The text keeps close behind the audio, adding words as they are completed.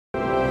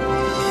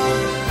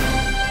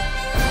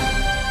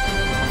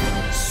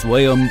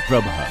Swayam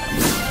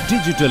Prabha.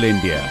 Digital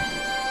India.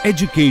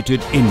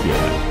 Educated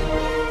India.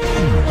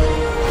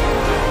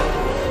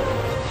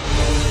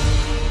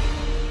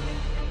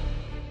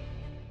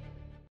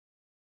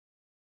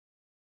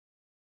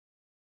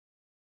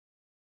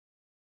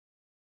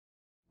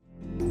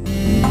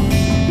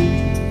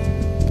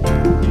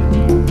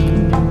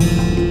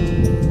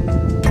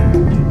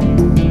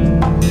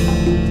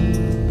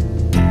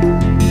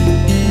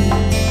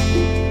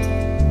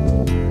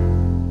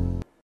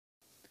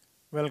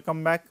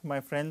 Welcome back, my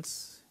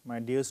friends, my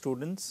dear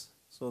students.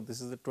 So,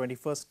 this is the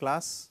 21st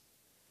class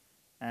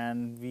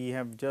and we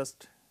have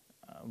just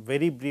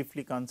very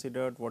briefly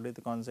considered what is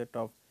the concept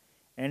of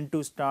end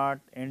to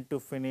start, end to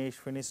finish,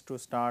 finish to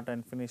start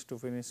and finish to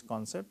finish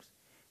concepts,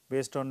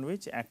 based on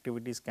which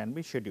activities can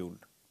be scheduled.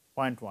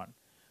 Point 1.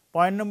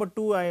 Point number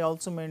 2, I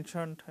also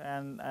mentioned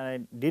and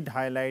I did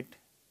highlight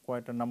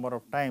quite a number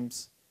of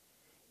times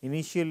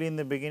initially in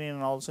the beginning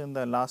and also in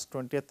the last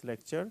 20th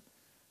lecture,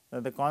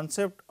 that the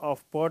concept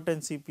of PERT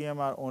and CPM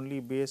are only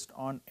based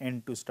on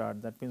end to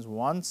start. That means,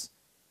 once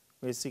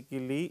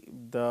basically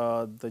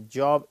the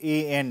job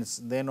A ends,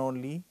 then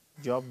only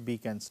job B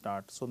can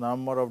start. So, the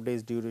number of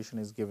days duration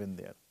is given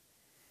there,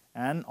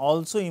 and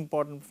also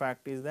important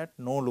fact is that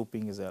no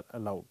looping is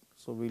allowed.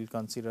 So, we will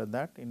consider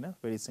that in a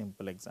very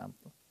simple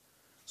example.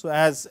 So,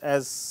 as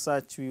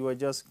such we were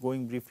just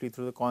going briefly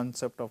through the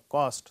concept of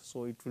cost.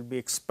 So, it will be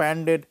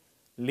expanded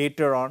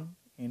later on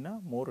in a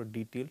more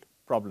detailed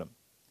problem.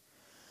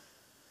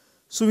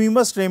 So, we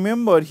must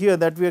remember here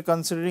that we are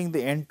considering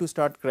the end to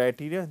start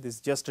criteria. This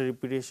is just a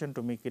repetition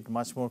to make it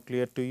much more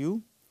clear to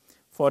you.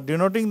 For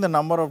denoting the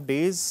number of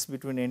days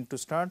between end to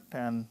start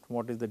and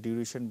what is the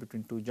duration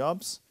between two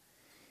jobs.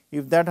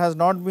 If that has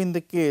not been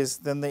the case,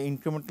 then the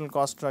incremental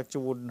cost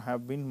structure would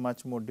have been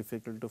much more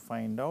difficult to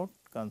find out,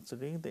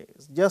 considering the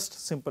just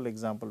simple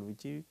example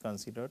which we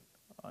considered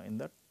in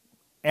the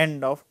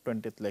end of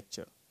 20th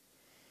lecture.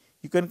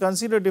 You can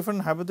consider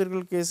different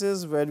hypothetical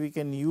cases where we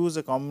can use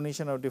a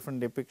combination of different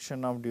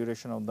depiction of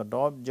duration of the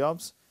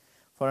jobs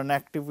for an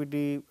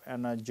activity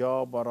and a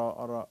job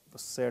or a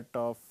set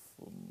of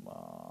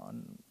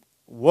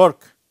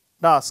work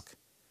task,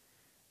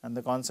 and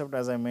the concept,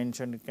 as I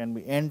mentioned, it can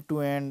be end to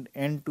end,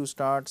 end to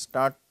start,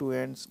 start to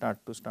end, start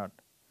to start.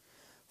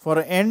 For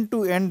end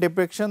to end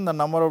depiction, the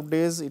number of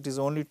days, it is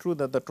only true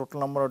that the total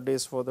number of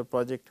days for the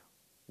project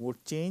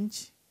would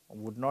change or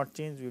would not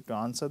change. We have to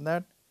answer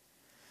that.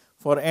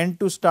 For end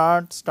to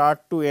start,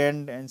 start to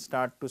end and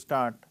start to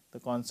start,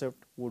 the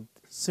concept would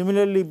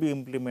similarly be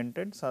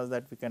implemented such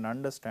that we can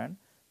understand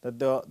that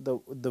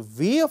the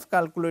way of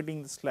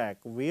calculating the slack,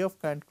 way of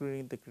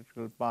calculating the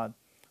critical path,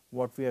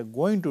 what we are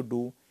going to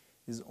do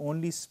is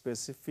only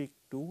specific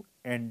to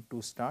end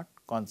to start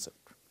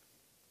concept.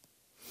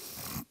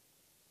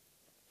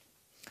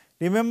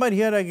 Remember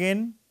here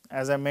again,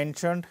 as I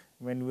mentioned,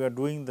 when we are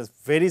doing this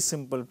very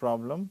simple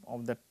problem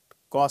of that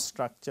cost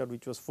structure,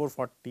 which was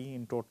 440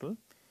 in total.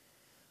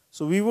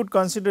 So, we would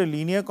consider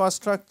linear cost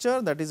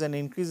structure, that is an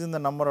increase in the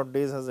number of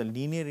days has a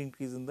linear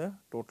increase in the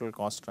total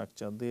cost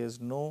structure. There is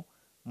no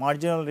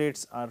marginal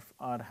rates are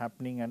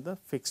happening at the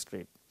fixed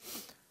rate.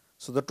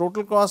 So, the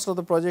total cost of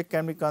the project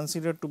can be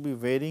considered to be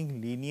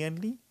varying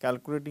linearly.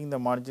 Calculating the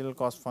marginal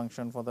cost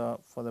function for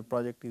the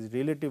project is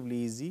relatively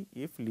easy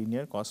if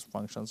linear cost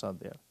functions are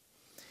there.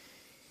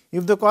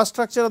 If the cost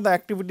structure of the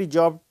activity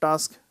job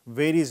task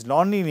varies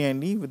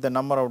non-linearly with the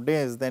number of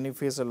days, then you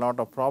face a lot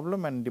of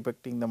problem, and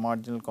depicting the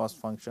marginal cost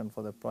function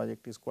for the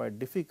project is quite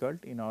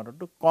difficult in order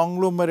to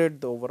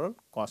conglomerate the overall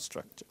cost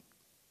structure.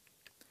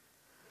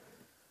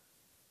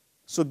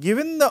 So,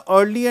 given the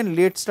early and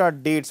late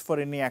start dates for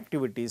any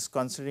activities,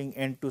 considering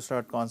end to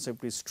start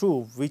concept is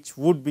true, which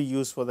would be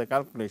used for the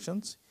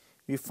calculations,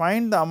 we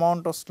find the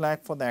amount of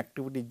slack for the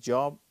activity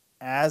job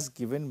as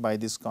given by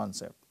this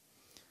concept.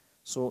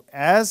 So,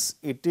 as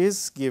it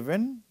is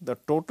given, the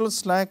total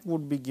slack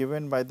would be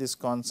given by this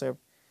concept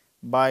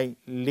by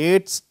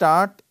late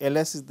start,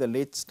 LS is the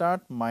late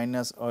start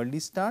minus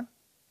early start,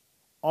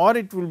 or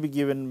it will be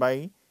given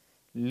by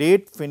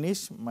late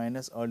finish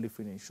minus early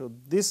finish. So,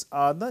 these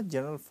are the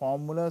general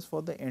formulas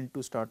for the end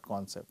to start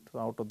concept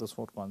out of those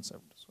 4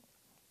 concepts.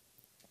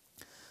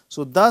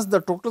 So, thus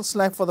the total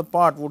slack for the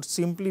part would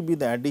simply be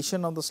the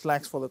addition of the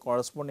slacks for the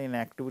corresponding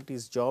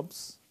activities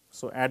jobs.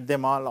 So, add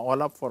them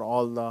all up for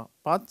all the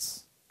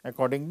paths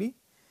accordingly,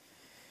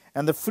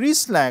 and the free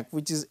slack,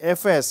 which is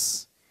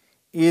Fs,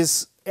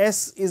 is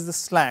S is the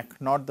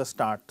slack, not the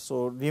start.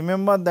 So,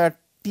 remember that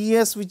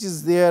Ts which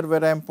is there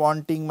where I am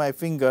pointing my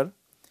finger,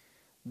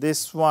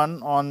 this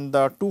one on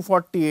the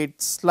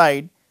 248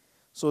 slide.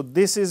 So,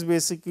 this is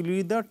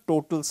basically the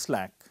total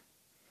slack,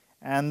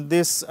 and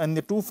this and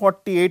the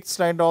 248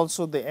 slide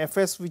also the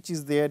Fs which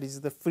is there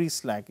is the free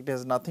slack. It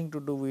has nothing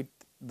to do with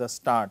the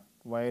start,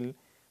 while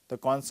the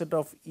concept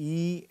of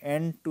E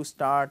end to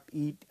start,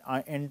 E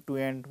end to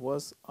end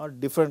was a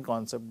different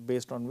concept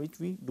based on which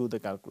we do the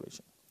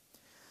calculation.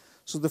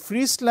 So, the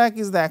free slack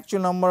is the actual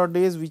number of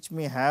days which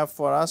may have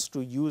for us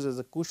to use as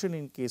a cushion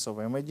in case of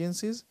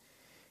emergencies.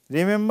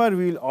 Remember,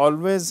 we will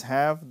always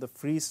have the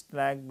free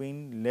slack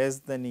being less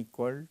than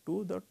equal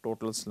to the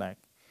total slack,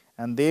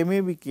 and there may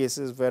be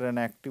cases where an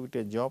activity,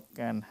 a job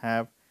can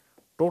have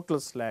total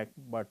slack,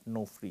 but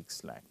no free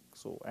slack.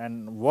 So,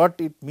 and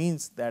what it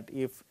means that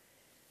if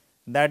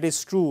that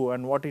is true,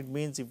 and what it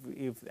means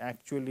if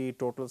actually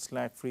total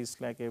slack, free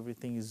slack,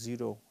 everything is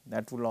 0,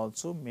 that will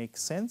also make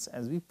sense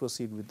as we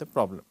proceed with the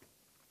problem.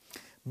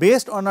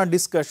 Based on our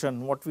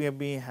discussion, what we have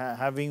been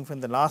having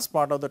from the last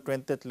part of the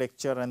 20th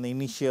lecture and the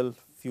initial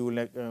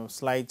few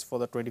slides for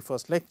the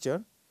 21st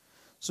lecture.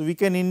 So, we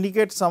can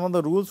indicate some of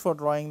the rules for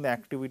drawing the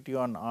activity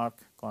on arc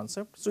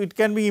concept. So, it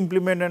can be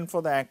implemented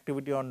for the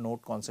activity on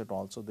node concept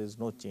also, there is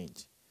no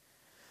change.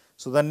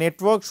 So, the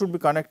network should be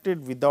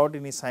connected without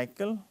any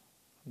cycle.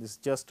 This is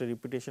just a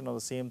repetition of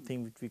the same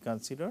thing which we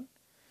considered.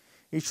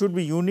 It should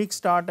be unique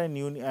start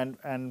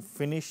and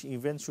finish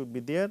events should be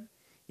there.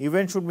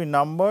 Event should be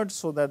numbered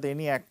so that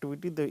any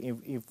activity,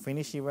 if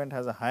finish event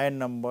has a higher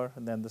number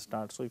than the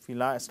start. So, if you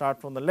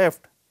start from the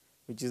left,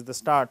 which is the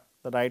start,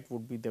 the right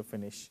would be the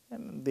finish,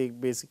 and they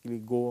basically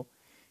go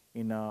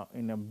in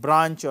a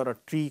branch or a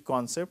tree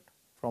concept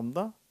from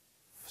the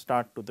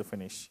start to the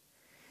finish.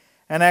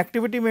 An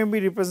activity may be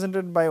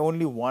represented by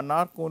only one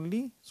arc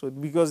only. So,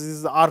 because this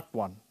is the arc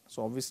 1.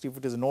 So, obviously, if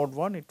it is node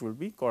 1, it will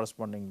be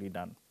correspondingly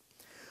done.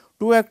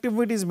 Two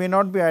activities may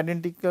not be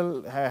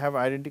identical, have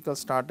identical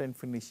start and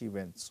finish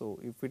events. So,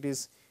 if it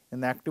is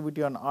an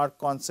activity on arc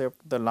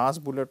concept, the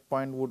last bullet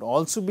point would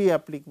also be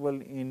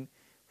applicable in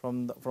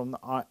from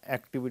the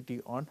activity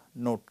on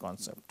node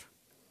concept.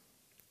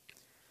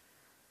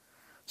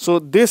 So,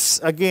 this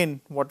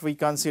again what we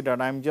considered,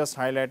 I am just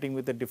highlighting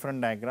with a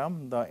different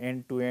diagram, the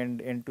end to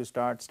end, end to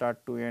start,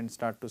 start to end,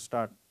 start to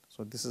start.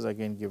 So, this is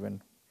again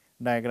given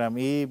diagram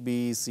A,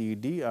 B, C,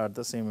 D are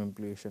the same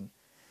implication.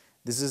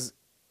 This is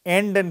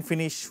end and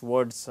finish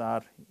words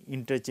are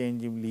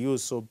interchangeably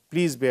used. So,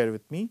 please bear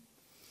with me.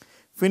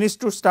 Finish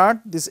to start,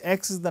 this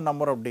x is the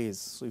number of days.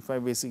 So, if I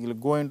basically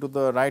go into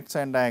the right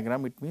side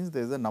diagram, it means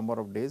there is a number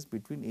of days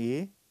between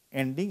A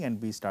ending and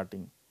B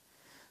starting.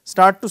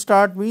 Start to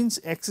start means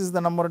x is the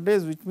number of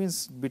days, which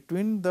means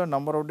between the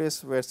number of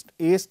days where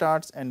A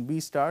starts and B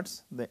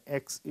starts, the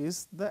x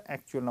is the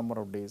actual number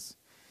of days.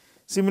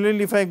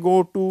 Similarly, if I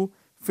go to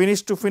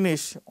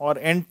finish or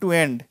end to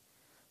end,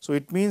 so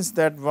it means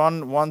that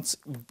once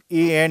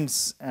A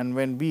ends and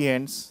when B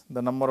ends, the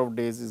number of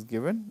days is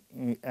given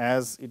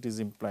as it is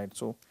implied.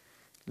 So,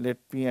 let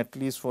me at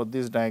least for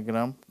this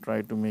diagram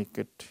try to make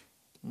it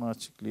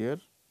much clear.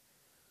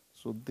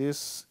 So,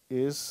 this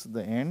is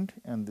the end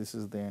and this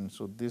is the end.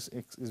 So, this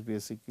x is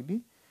basically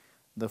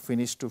the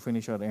finish to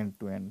finish or end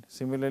to end.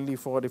 Similarly,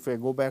 for if I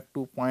go back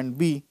to point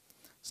B,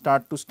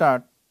 start to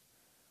start.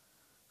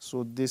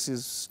 So, this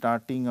is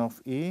starting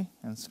of A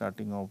and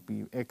starting of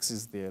B, x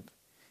is there.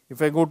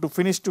 If I go to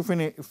finish,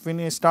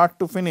 start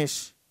to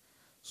finish,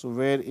 so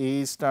where A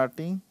is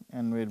starting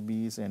and where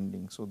B is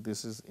ending. So,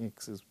 this is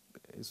x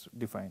is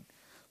defined.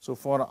 So,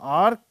 for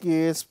our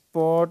case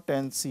PERT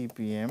and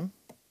CPM,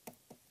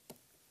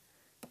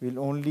 we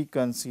will only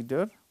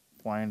consider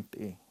point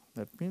A.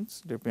 That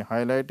means, let me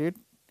highlight it.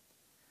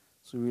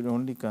 So, we will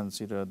only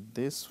consider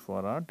this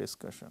for our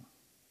discussion.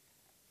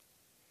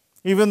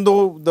 Even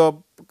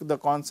though the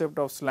concept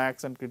of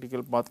slacks and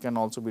critical path can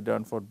also be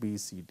done for B,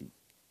 C, D.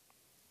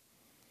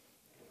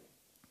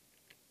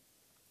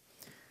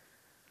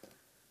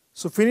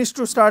 So, finish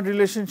to start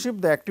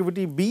relationship, the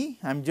activity B,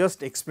 I am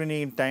just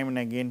explaining it time and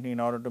again in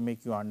order to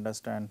make you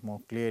understand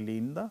more clearly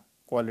in the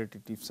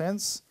qualitative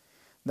sense.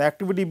 The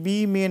activity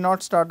B may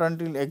not start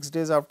until x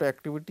days after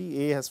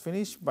activity A has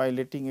finished. By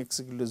letting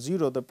x equal to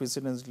 0, the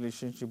precedence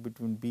relationship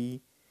between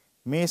B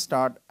may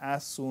start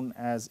as soon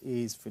as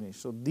A is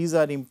finished. So, these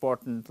are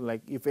important,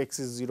 like if x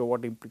is 0,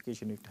 what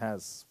implication it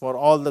has for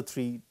all the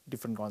three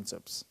different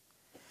concepts.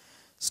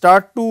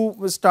 Start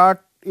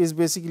is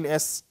basically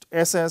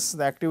SS,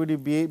 the activity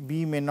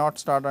B may not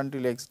start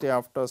until x day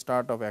after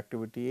start of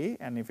activity A,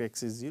 and if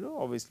x is 0,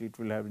 obviously it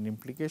will have an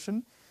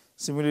implication.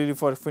 Similarly,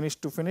 for finish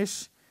to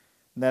finish,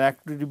 then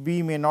activity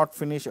B may not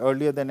finish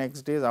earlier than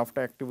x days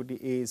after activity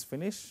A is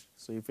finished.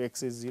 So, if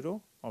x is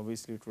 0,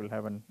 obviously it will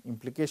have an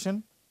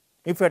implication,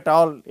 if at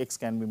all x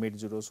can be made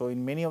 0. So,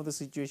 in many of the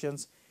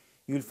situations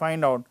you will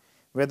find out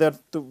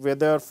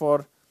whether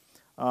for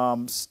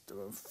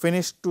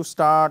finish to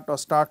start or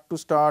start to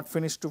start,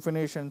 finish to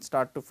finish and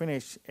start to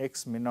finish,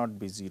 x may not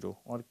be 0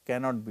 or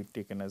cannot be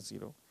taken as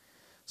 0.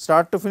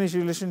 Start to finish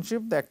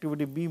relationship, the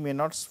activity B may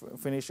not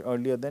finish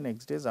earlier than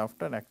x days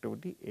after an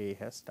activity A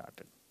has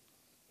started.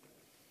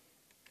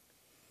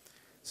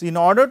 So, in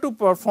order to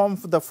perform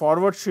the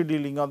forward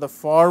scheduling or the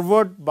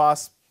forward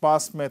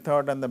pass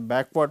method and the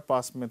backward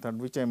pass method,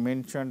 which I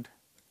mentioned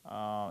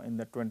in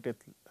the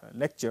 20th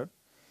lecture,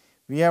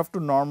 we have to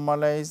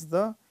normalize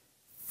the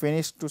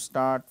finish to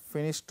start,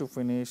 finish to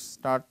finish,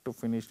 start to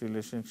finish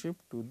relationship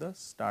to the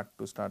start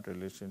to start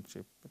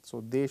relationship.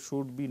 So, they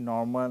should be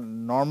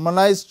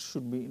normalization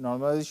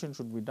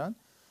should be done,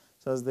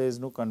 such there is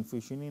no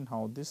confusion in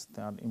how this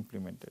are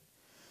implemented.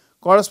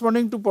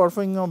 Corresponding to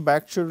performing of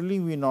back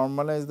scheduling, we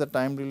normalize the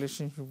time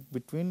relationship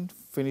between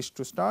finish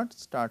to start,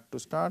 start to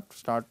start,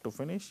 start to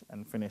finish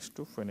and finish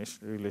to finish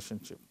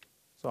relationship.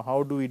 So,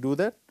 how do we do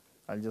that?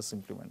 I will just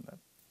implement that.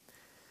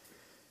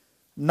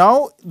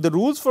 Now, the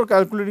rules for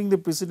calculating the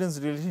precedence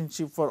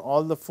relationship for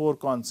all the 4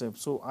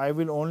 concepts. So, I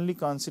will only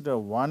consider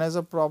one as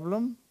a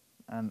problem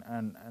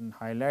and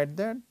highlight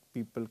that.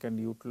 People can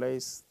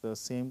utilize the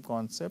same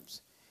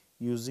concepts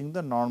using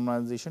the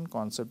normalization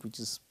concept, which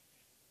is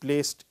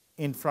placed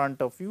in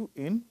front of you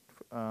in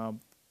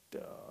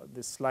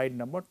this slide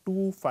number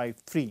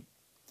 253.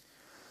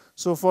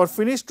 So, for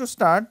finish to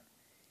start,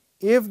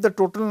 if the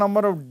total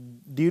number of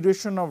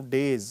duration of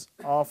days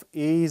of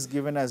A is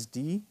given as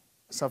D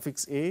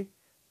suffix A,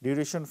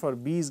 duration for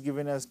B is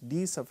given as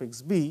D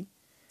suffix B,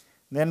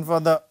 then for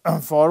the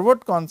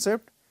forward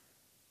concept,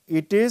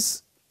 it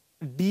is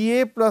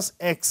dA plus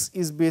X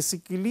is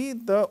basically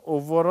the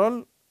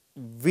overall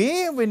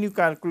way when you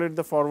calculate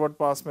the forward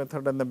pass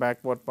method and the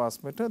backward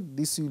pass method.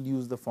 This you will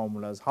use the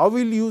formulas. How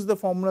we will use the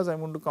formulas, I am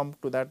going to come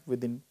to that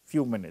within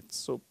few minutes.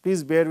 So,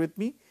 please bear with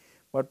me,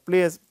 but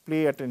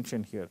pay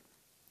attention here.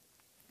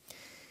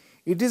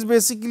 It is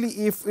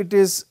basically if it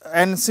is,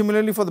 and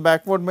similarly for the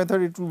backward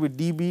method it will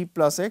be dB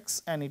plus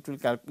X and it will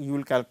you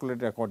will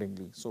calculate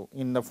accordingly. So,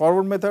 in the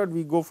forward method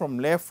we go from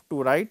left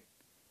to right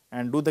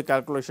and do the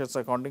calculations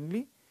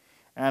accordingly,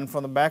 and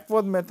from the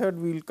backward method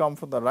we will come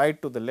from the right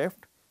to the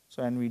left.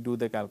 So, and we do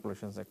the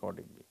calculations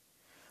accordingly.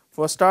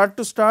 For start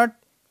to start,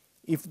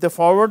 if the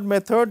forward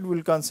method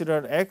will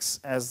consider X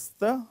as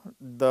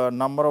the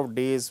number of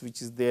days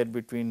which is there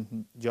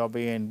between job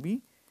A and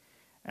B,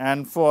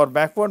 and for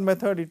backward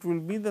method it will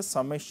be the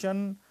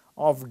summation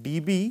of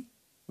dB,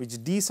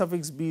 which D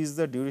suffix B is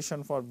the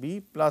duration for B,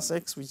 plus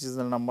X which is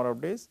the number of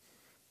days,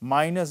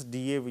 minus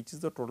dA which is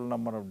the total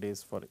number of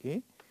days for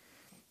A.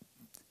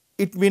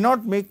 It may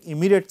not make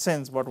immediate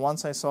sense, but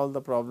once I solve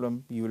the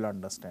problem you will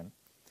understand.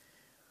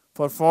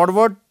 For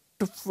forward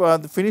to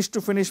the finish to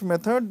finish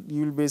method,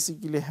 you will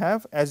basically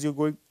have, as you are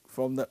going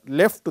from the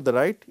left to the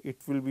right, it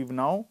will be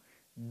now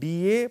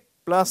dA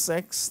plus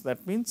X,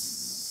 that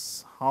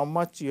means how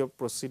much you have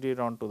proceeded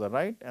on to the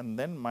right, and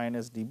then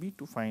minus dB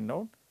to find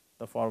out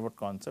the forward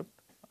concept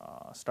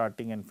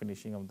starting and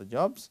finishing of the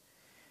jobs.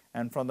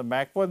 And from the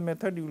backward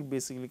method you will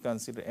basically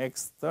consider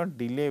X the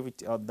delay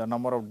which the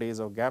number of days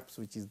of gaps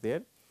which is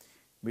there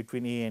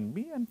between A and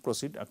B, and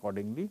proceed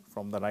accordingly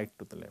from the right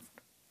to the left.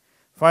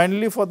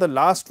 Finally, for the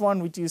last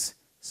one, which is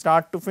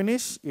start to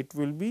finish, it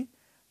will be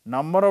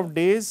number of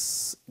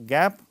days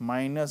gap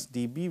minus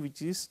dB,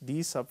 which is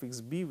D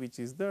suffix B, which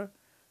is the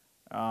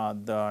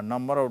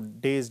number of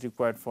days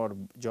required for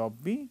job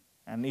B,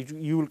 and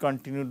you will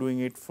continue doing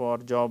it for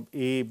job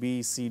A,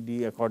 B, C,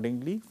 D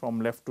accordingly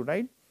from left to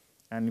right.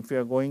 And if you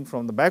are going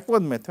from the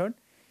backward method,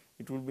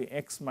 it will be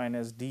X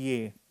minus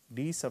dA,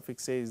 D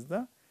suffix A is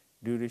the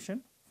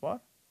duration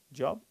for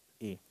job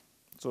A.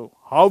 So,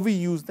 how we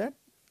use that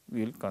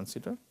we will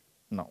consider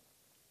now.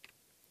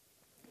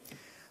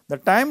 The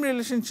time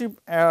relationship,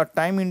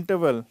 time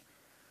interval,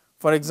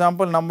 for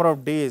example, number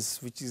of days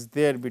which is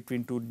there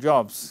between 2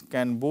 jobs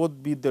can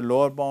both be the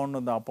lower bound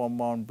or the upper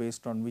bound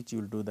based on which you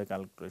will do the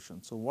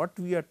calculation. So, what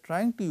we are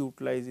trying to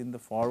utilize in the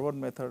forward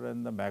method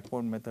and the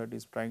backward method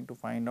is trying to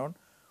find out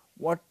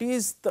what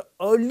is the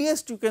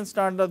earliest you can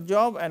start the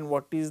job and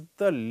what is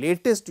the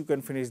latest you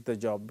can finish the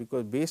job,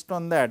 because based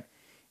on that,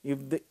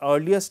 if the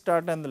earliest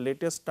start and the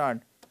latest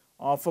start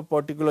of a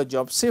particular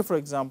job, say for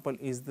example,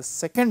 is the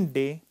 2nd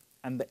day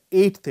and the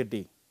 8th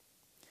day,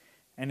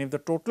 and if the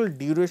total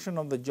duration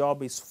of the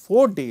job is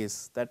 4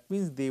 days, that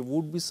means there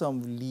would be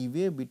some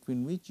leeway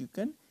between which you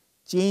can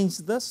change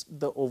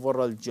the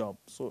overall job.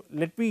 So,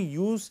 let me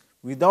use,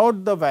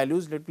 without the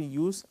values, let me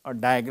use a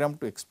diagram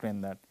to explain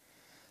that.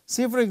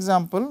 Say for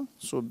example,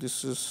 so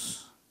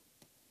this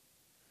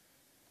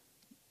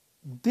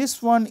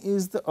one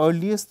is the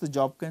earliest the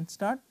job can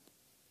start,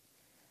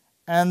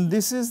 and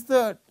this is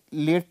the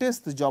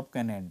latest the job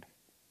can end.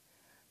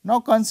 Now,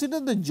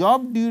 consider the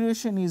job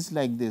duration is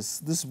like this.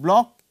 This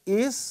block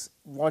is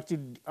what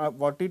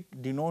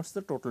it denotes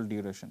the total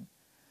duration.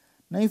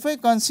 Now, if I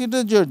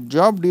consider your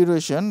job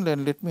duration,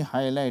 then let me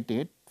highlight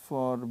it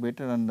for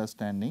better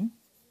understanding.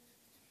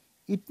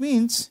 It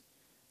means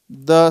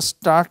the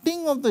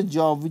starting of the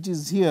job which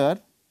is here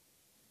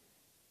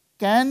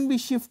can be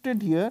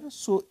shifted here.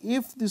 So,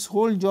 if this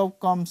whole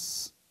job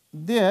comes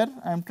there,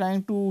 I am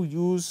trying to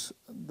use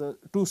the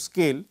to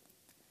scale,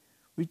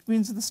 which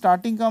means the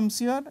starting comes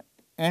here,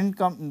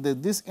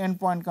 this end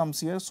point comes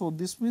here. So,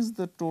 this means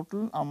the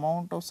total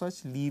amount of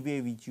such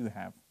leeway which you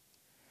have.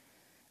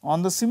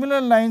 On the similar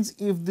lines,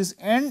 if this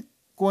end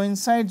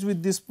coincides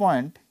with this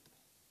point,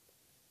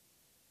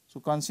 so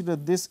consider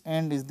this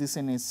end is this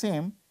and is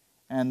same,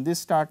 and this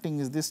starting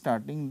is this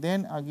starting,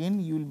 then again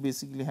you will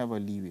basically have a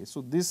leeway.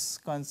 So, this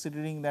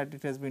considering that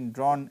it has been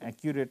drawn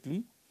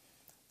accurately,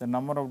 the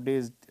number of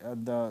days,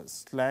 the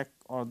slack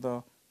or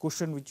the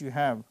cushion which you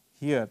have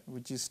here,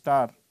 which is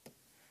star,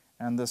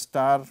 and the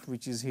star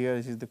which is here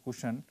is the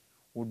cushion,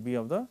 would be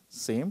of the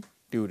same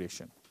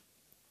duration.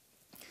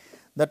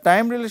 The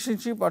time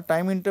relationship or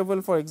time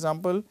interval, for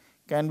example,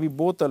 can be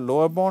both a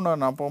lower bound or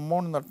an upper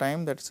bound in the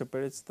time that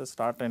separates the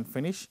start and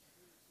finish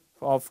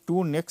of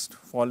two next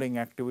following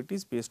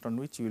activities based on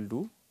which you will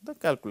do the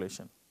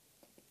calculation.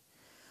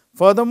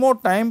 Furthermore,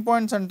 time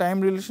points and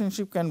time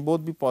relationship can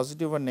both be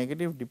positive or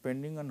negative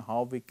depending on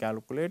how we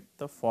calculate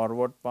the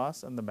forward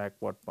pass and the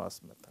backward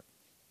pass method.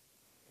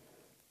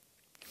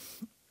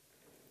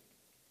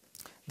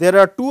 There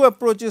are two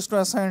approaches to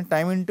assign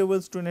time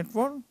intervals to a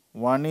network.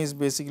 One is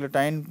basically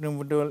time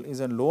interval is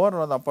a lower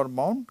or the upper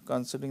bound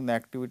considering the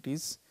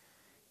activities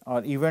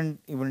or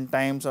event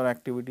times or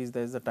activities,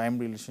 that is the time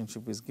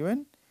relationship is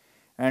given,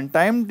 and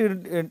time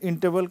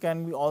interval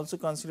can be also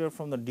considered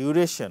from the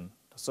duration.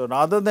 So,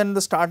 rather than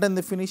the start and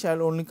the finish, I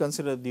will only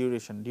consider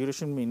duration,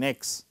 duration mean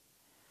x.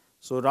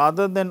 So,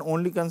 rather than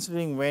only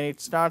considering when it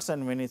starts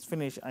and when it is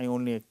finished, I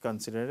only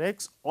consider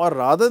x, or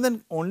rather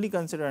than only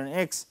consider an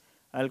x,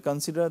 I will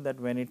consider that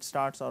when it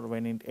starts or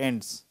when it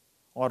ends,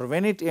 or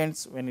when it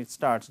ends when it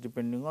starts,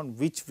 depending on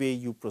which way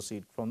you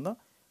proceed, from the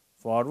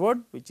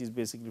forward, which is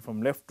basically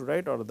from left to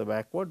right, or the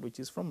backward, which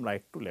is from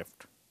right to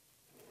left.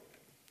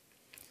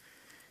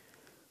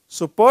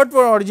 So, PERT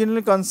were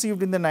originally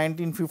conceived in the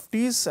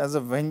 1950s as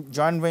a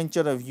joint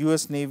venture of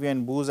US Navy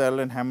and Booz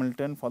Allen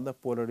Hamilton for the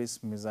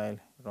Polaris missile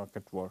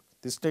rocket work.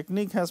 This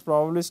technique has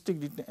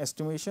probabilistic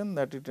estimation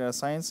that it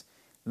assigns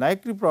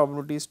likely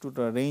probabilities to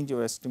the range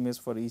of estimates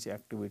for each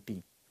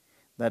activity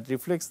that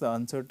reflects the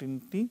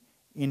uncertainty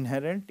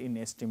inherent in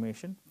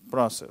estimation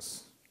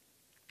process.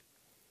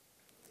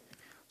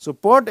 So,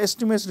 PERT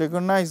estimates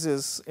recognize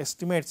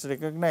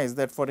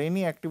that for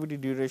any activity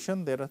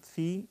duration there are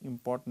three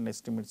important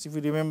estimates. If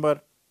you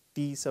remember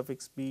T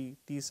suffix P,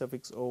 T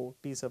suffix O,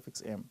 T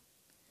suffix M.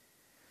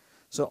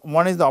 So,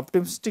 one is the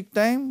optimistic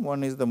time,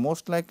 one is the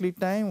most likely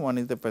time, one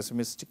is the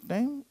pessimistic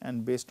time,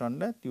 and based on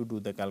that you do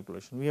the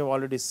calculation. We have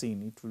already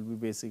seen it will be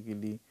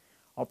basically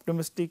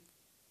optimistic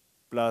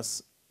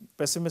plus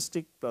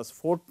pessimistic plus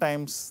 4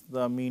 times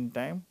the mean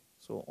time.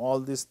 So, all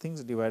these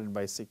things divided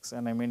by 6,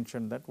 and I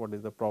mentioned that what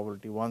is the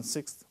probability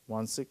 1/6,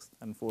 1/6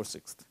 and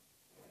 4/6.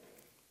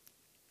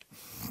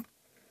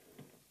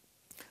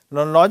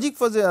 Now, logic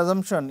for the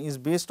assumption is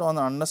based on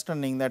the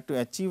understanding that to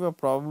achieve a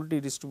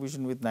probability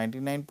distribution with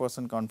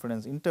 99%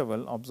 confidence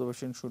interval,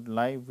 observation should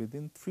lie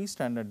within 3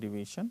 standard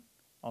deviation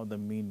of the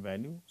mean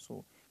value.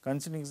 So,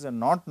 considering it is a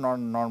not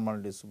normal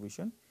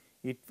distribution,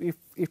 if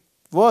it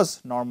was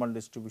normal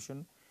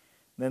distribution,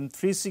 then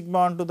 3 sigma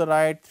onto the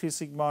right, 3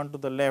 sigma onto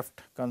the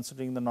left,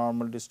 considering the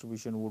normal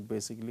distribution would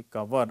basically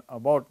cover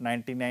about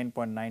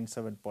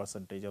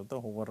 99.97% of the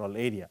overall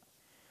area.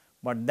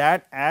 But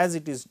that as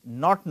it is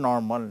not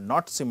normal,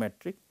 not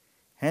symmetric,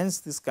 hence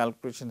this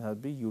calculation has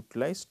been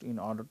utilized in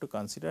order to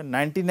consider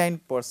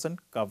 99%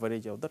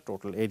 coverage of the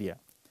total area.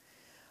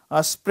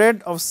 A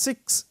spread of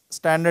 6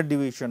 standard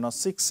deviation or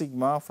 6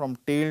 sigma from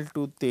tail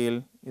to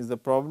tail is the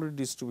probability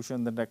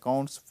distribution that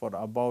accounts for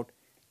about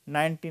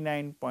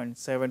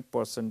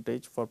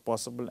 99.7% for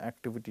possible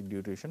activity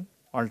duration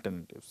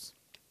alternatives.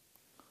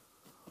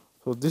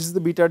 So, this is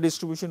the beta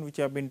distribution which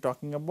I have been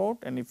talking about,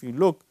 and if you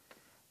look,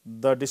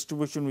 the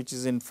distribution which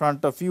is in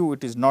front of you,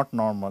 it is not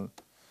normal.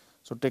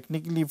 So,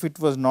 technically if it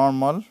was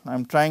normal, I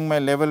am trying my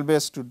level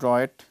best to draw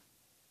it,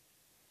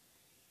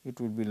 it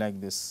will be like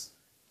this.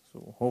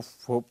 So,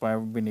 hope I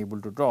have been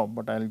able to draw,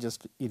 but I will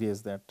just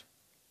erase that.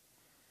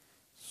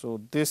 So,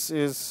 this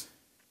is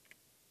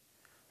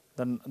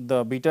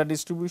the beta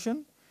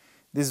distribution.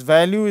 This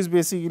value is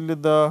basically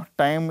the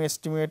time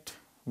estimate,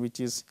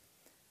 which is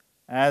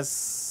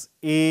as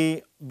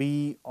A,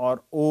 B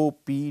or O,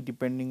 P,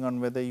 depending on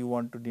whether you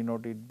want to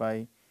denote it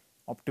by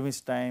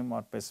optimist time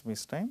or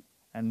pessimist time,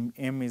 and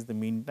M is the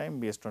mean time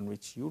based on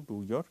which you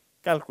do your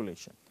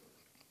calculation.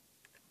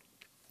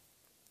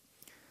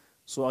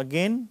 So,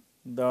 again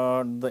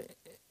the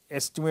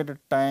estimated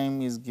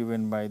time is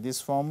given by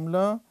this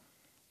formula.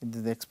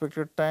 The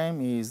expected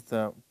time is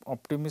the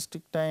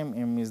optimistic time,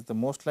 M is the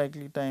most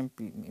likely time,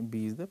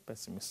 B is the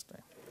pessimist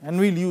time, and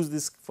we will use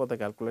this for the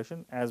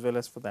calculation as well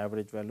as for the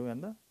average value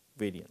and the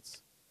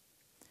variance.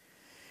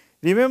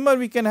 Remember,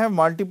 we can have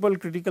multiple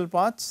critical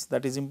paths,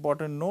 that is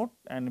important note,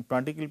 and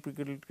multiple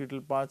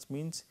critical paths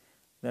means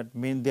that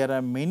there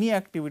are many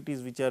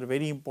activities which are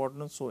very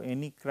important. So,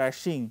 any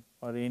crashing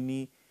or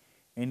any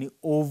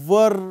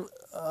over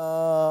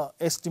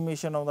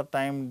estimation of the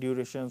time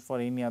durations for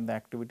any of the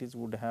activities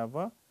would have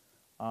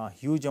a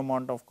huge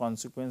amount of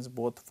consequence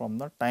both from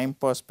the time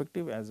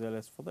perspective as well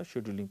as for the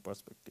scheduling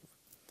perspective.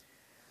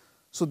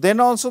 So, then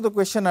also the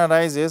question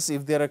arises,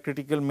 if there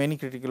are many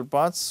critical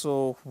paths,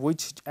 so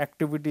which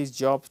activities,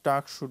 job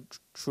tasks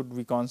should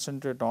we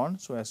concentrate on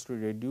so as to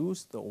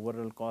reduce the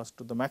overall cost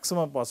to the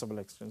maximum possible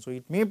extent. So,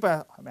 it may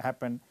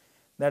happen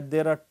that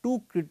there are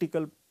 2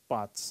 critical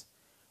paths,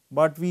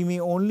 but we may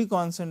only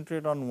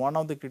concentrate on one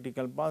of the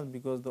critical paths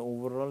because the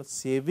overall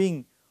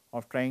saving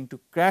of trying to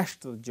crash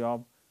the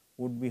job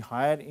would be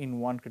higher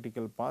in one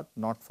critical path,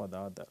 not for the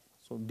other.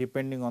 So,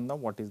 depending on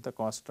what is the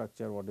cost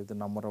structure, what is the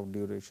number of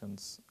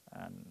durations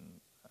and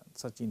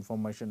such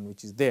information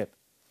which is there.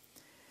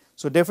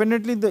 So,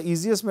 definitely the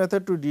easiest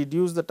method to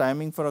reduce the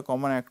timing for a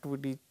common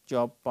activity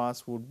job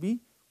paths would be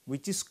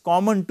which is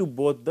common to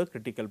both the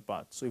critical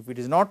paths. So, if it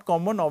is not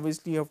common,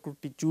 obviously you have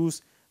to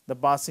choose the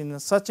paths in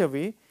such a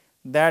way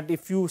that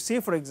if you say,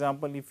 for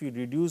example, if you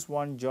reduce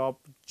one job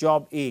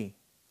A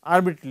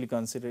arbitrarily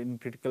considered in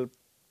critical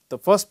the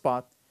first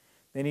path,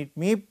 then it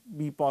may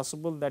be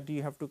possible that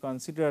you have to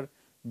consider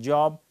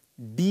job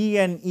D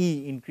and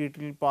E in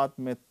critical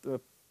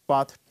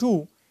path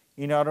 2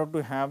 in order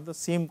to have the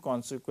same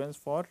consequence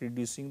for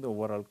reducing the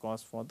overall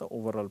cost for the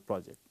overall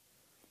project.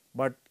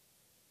 But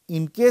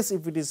in case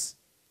if it is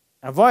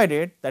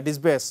avoided, that is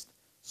best.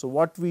 So,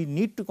 what we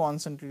need to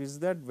concentrate is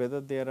that whether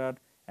there are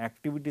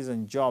activities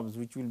and jobs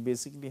which will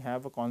basically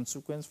have a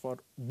consequence for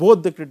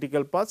both the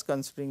critical paths,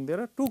 considering there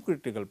are two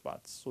critical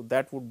paths. So,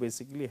 that would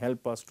basically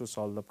help us to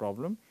solve the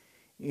problem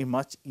in a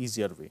much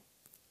easier way.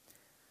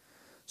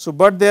 So,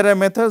 but there are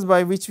methods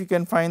by which we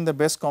can find the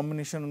best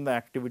combination of the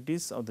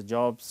activities of the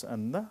jobs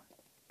and the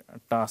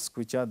tasks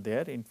which are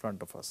there in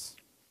front of us.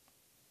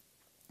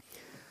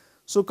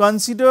 So,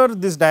 consider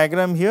this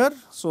diagram here.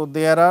 So,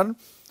 there are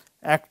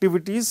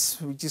activities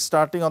which is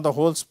starting on the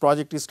whole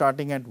project is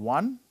starting at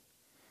 1,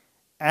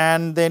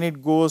 and then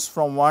it goes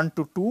from 1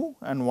 to 2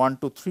 and 1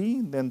 to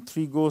 3, then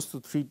 3 goes to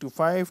 3 to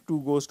 5,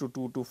 2 goes to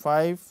 2 to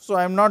 5. So,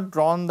 I am not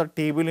drawn the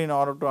table in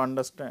order to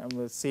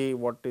understand say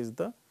what is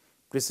the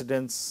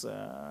precedence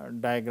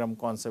diagram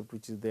concept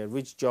which is there,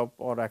 which job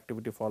or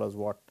activity follows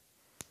what.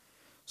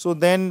 So,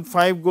 then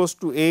 5 goes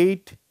to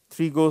 8,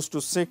 3 goes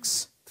to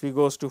 6, 3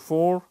 goes to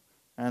 4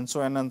 and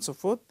so on and so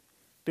forth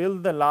till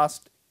the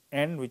last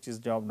end which is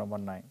job number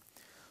 9.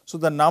 So,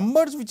 the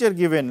numbers which are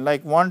given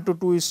like 1 to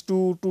 2 is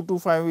 2, 2 to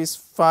 5 is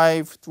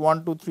 5,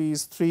 1 to 3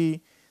 is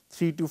 3,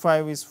 3 to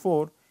 5 is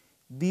 4,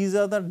 these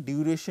are the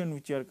duration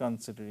which you are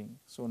considering.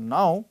 So,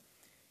 now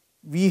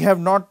we have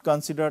not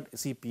considered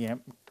CPM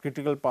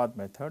critical path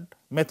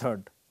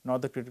method,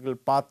 not the critical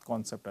path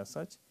concept as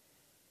such.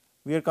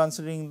 We are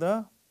considering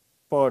the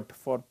PERT.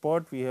 For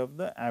PERT we have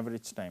the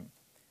average time.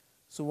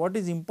 So, what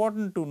is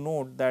important to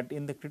note that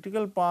in the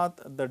critical path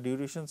the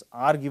durations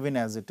are given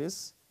as it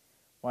is,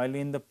 while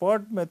in the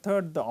PERT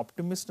method the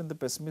optimist and the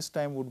pessimist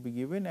time would be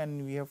given,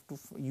 and we have to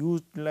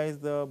utilize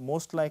the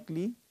most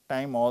likely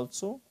time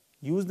also,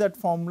 use that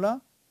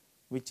formula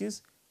which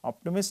is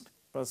optimist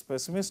plus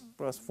pessimist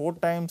plus 4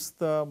 times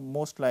the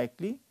most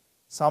likely,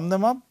 sum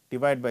them up,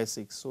 divide by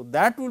 6. So,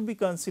 that will be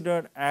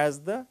considered as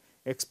the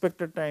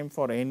expected time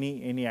for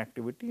any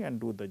activity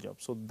and do the job.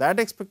 So, that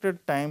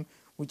expected time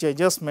which I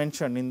just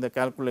mentioned in the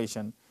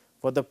calculation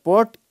for the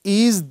PERT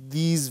is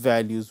these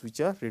values which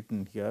are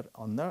written here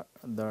on the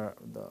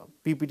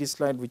PPT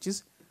slide, which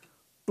is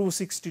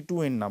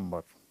 262 in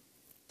number.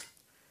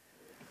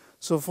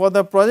 So, for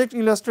the project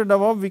illustrated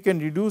above we can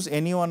reduce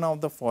any one of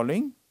the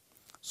following.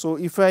 So,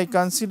 if I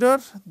consider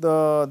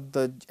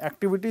the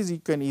activities, you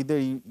can either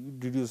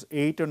reduce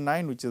 8 or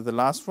 9 which is the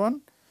last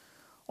one,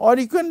 or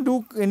you can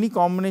do any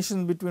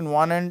combination between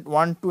 1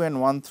 2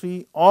 and 1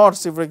 3, or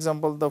say for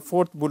example, the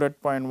fourth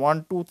bullet point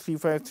 1 2 3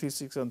 5 3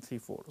 6 and 3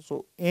 4.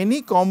 So,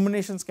 any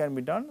combinations can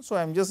be done. So,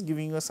 I am just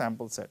giving you a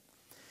sample set,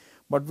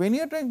 but when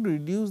you are trying to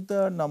reduce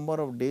the number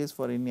of days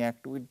for any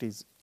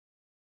activities,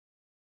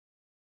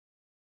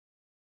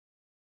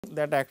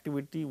 that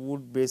activity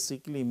would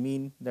basically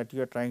mean that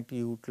you are trying to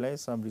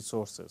utilize some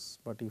resources,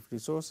 but if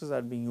resources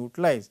are being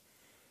utilized,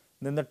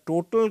 then the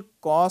total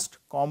cost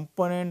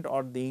component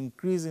or the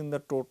increase in the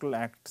total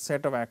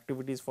set of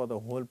activities for the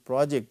whole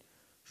project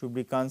should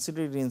be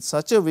considered in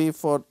such a way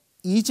for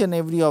each and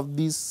every of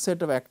these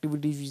set of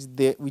activities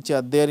which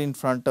are there in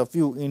front of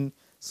you in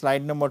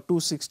slide number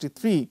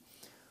 263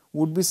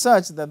 would be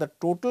such that the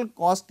total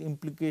cost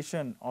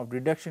implication of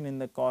reduction in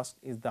the cost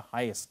is the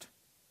highest.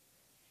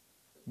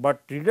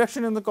 But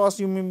reduction in the cost,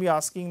 you may be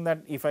asking that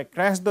if I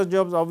crash the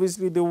jobs,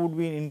 obviously there would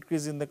be an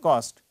increase in the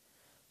cost.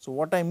 So,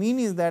 what I mean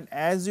is that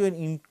as you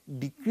are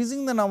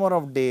decreasing the number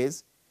of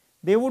days,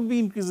 there would be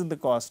increase in the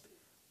cost,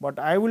 but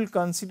I will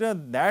consider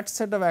that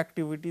set of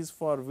activities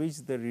for which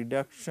the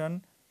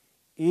reduction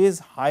is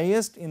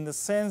highest in the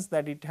sense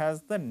that it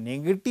has the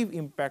negative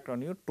impact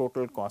on your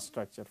total cost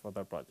structure for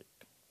the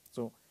project.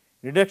 So,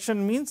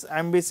 reduction means I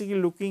am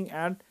basically looking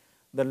at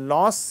the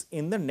loss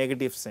in the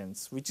negative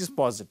sense, which is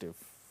positive.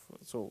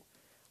 So,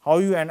 how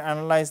you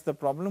analyze the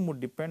problem would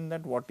depend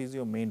that what is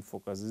your main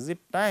focus, is it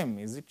time,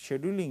 is it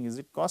scheduling, is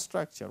it cost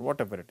structure,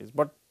 whatever it is,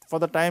 but for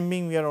the time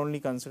being we are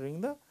only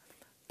considering the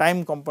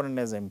time component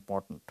as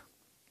important,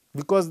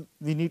 because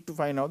we need to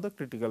find out the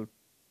critical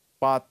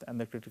path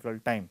and the critical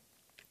time.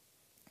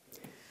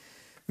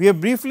 We have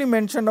briefly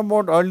mentioned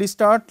about early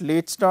start,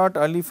 late start,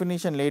 early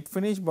finish and late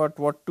finish, but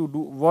what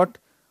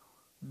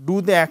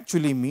do they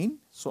actually mean?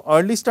 So,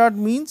 early start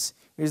means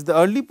it is the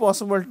early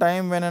possible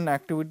time when an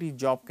activity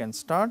job can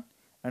start,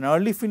 and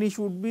early finish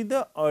would be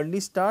the early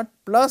start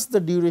plus the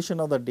duration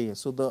of the day.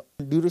 So, the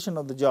duration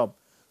of the job.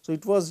 So,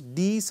 it was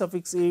D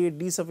suffix A,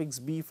 D suffix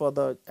B for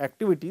the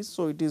activities.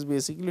 So, it is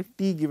basically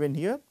T given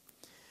here.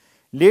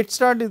 Late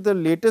start is the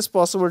latest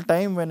possible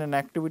time when an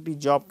activity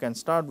job can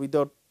start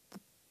without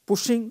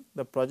pushing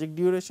the project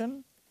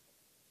duration.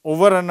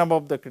 over and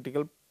above the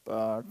critical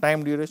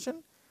time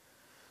duration.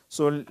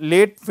 So,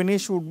 late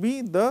finish would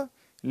be the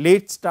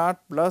late start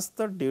plus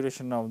the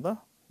duration of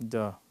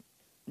the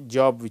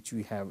job which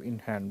we have in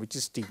hand, which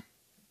is T.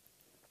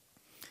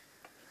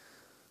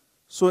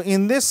 So,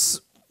 in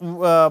this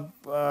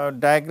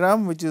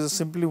diagram, which is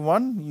simply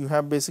 1, you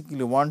have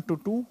basically 1 to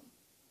 2,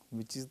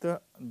 which is the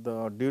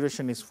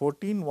duration is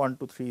 14, 1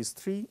 to 3 is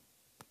 3,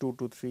 2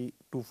 to 3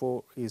 to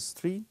 4 is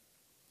 3,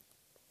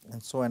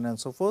 and so on and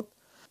so forth.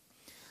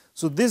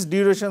 So, these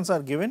durations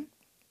are given.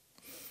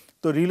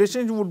 So,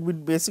 relationship would be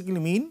basically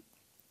mean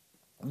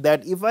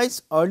that if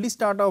early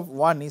start of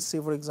 1 is say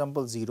for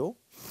example 0,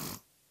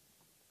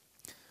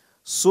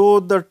 so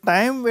the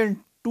time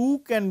when 2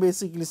 can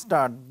basically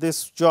start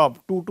this job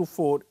 2 to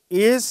 4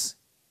 is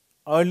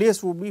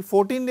earliest would be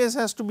 14 days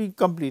has to be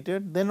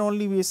completed, then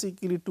only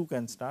basically 2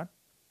 can start.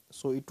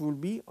 So, it will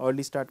be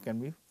early start can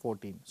be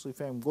 14. So,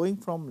 if I am going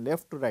from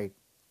left to right,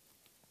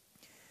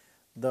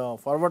 the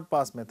forward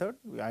pass method,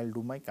 I will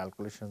do my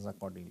calculations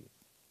accordingly.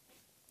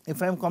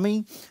 If I am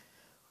coming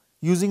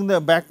using the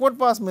backward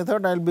pass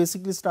method, I will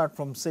basically start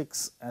from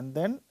 6 and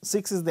then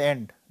 6 is the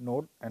end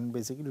node and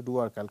basically do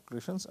our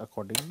calculations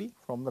accordingly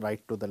from the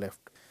right to the left.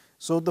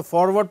 So, the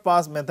forward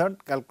pass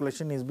method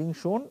calculation is being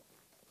shown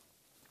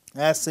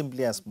as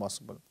simply as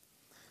possible.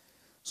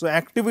 So,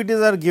 activities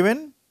are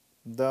given,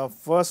 the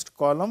first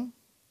column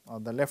or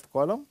the left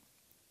column,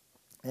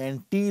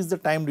 and T is the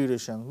time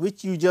duration,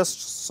 which you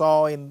just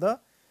saw in the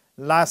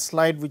last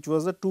slide, which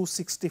was the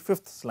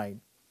 265th slide.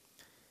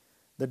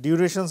 The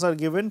durations are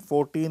given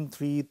 14,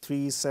 3,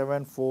 3,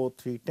 7, 4,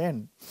 3,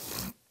 10.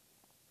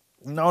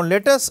 Now,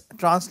 let us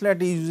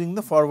translate using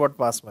the forward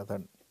pass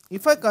method.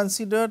 If I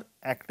consider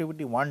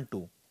activity 1,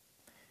 2,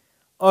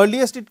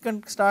 earliest it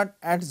can start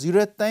at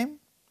 0th time.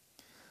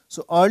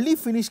 So, early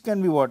finish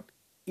can be what?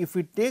 If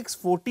it takes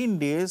 14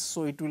 days,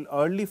 so it will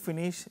early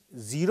finish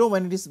 0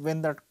 when it is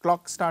when the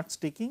clock starts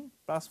ticking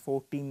plus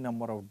 14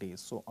 number of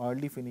days. So,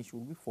 early finish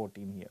will be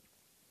 14 here.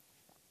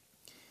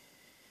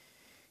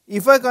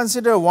 If I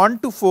consider 1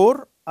 to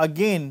 4,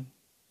 again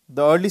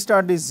the early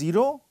start is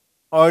 0,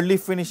 early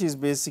finish is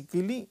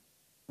basically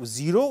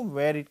 0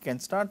 where it can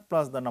start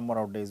plus the number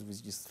of days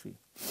which is 3.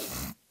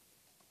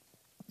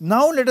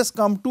 Now, let us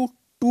come to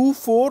 2,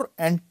 4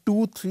 and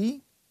 2,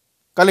 3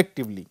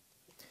 collectively.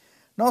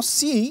 Now,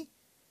 see,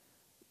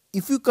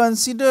 if you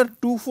consider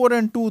 2, 4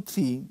 and 2,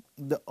 3,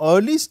 the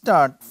early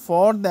start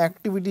for the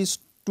activities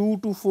 2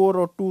 to 4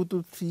 or 2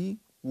 to 3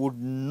 would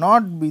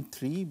not be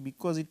 3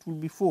 because it will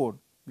be 4,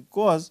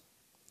 because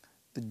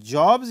the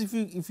jobs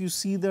if you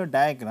see the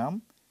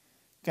diagram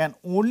can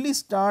only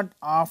start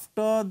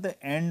after the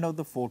end of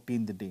the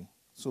 14th day.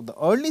 So, the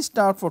early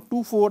start for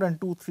 2, 4 and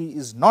 2, 3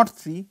 is not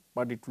 3,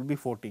 but it will be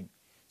 14.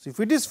 So, if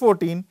it is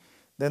 14,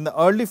 then the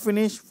early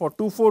finish for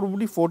 2, 4 would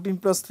be 14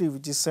 plus 3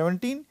 which is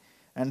 17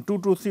 and 2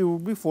 to 3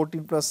 would be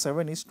 14 plus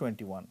 7 is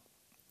 21.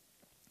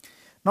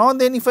 Now,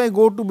 then if I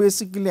go to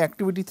basically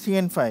activity 3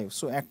 and 5.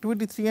 So,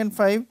 activity 3 and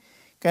 5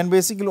 can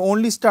basically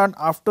only start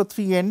after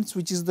 3 ends,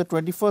 which is the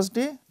 21st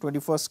day,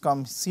 21st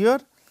comes here,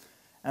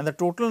 and the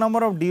total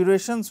number of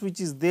durations which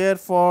is there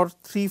for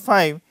 3,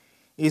 5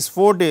 is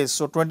 4 days.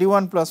 So,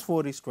 21 plus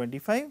 4 is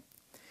 25.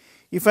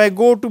 If I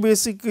go to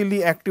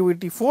basically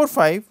activity 4,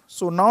 5,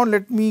 so now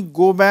let me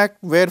go back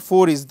where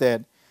 4 is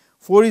there.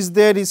 4 is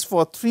there is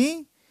for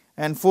 3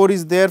 and 4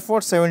 is there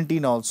for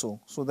 17 also.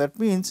 So, that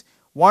means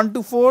 1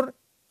 to 4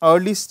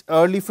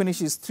 early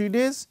finish is 3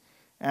 days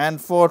and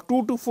for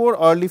 2 to 4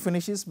 early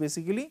finish is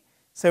basically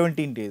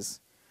 17 days.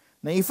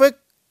 Now, if I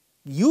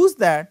use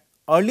that,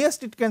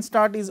 earliest it can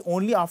start is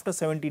only after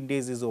 17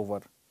 days is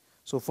over.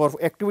 So, for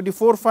activity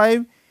 4,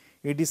 5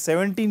 it is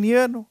 17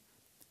 here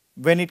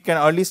when it can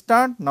early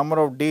start, number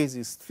of days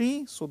is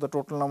 3. So, the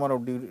total number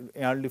of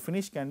early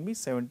finish can be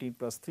 17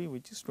 plus 3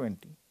 which is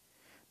 20.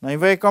 Now,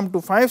 if I come to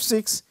 5,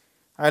 6,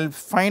 I will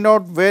find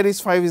out where is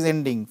 5 is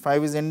ending.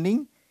 5 is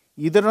ending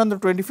either on the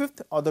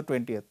 25th or the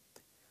 20th.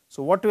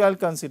 So, what we will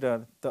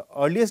consider? The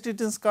earliest it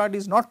can start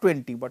is not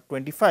 20, but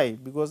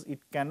 25 because it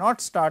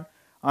cannot start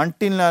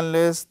until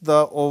unless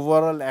the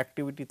overall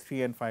activity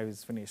 3 and 5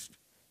 is finished,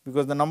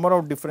 because the number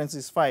of difference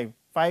is 5.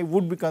 5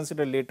 would be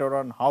considered later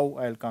on, how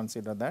I will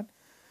consider that.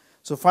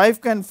 So, 5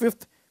 can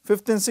 5th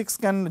and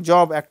 6th can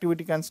job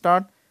activity can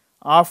start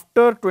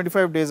after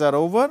 25 days are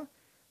over.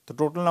 The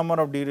total number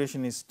of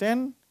duration is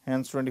 10,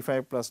 hence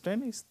 25 plus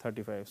 10 is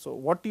 35. So,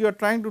 what you are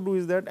trying to do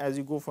is that as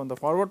you go from the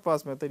forward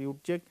pass method, you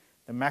check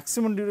the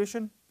maximum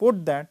duration,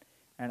 put that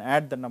and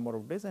add the number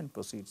of days and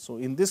proceed. So,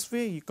 in this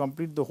way you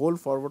complete the whole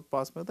forward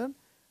pass method,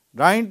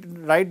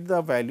 write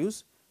the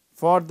values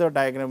for the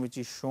diagram which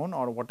is shown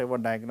or whatever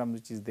diagram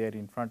which is there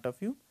in front of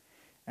you,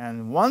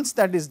 and once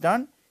that is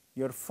done,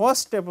 your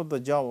first step of the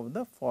job of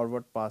the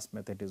forward pass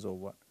method is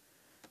over.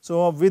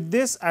 So, with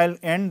this I will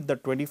end the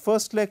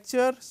 21st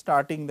lecture.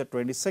 Starting the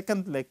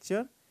 22nd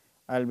lecture,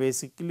 I will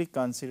basically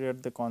consider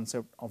the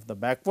concept of the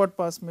backward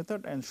pass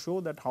method and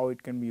show that how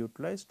it can be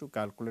utilized to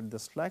calculate the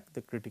slack,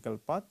 the critical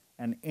path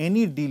and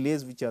any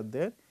delays which are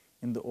there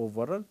in the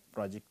overall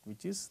project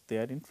which is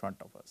there in front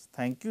of us.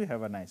 Thank you.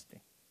 Have a nice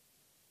day.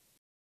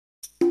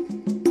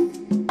 you.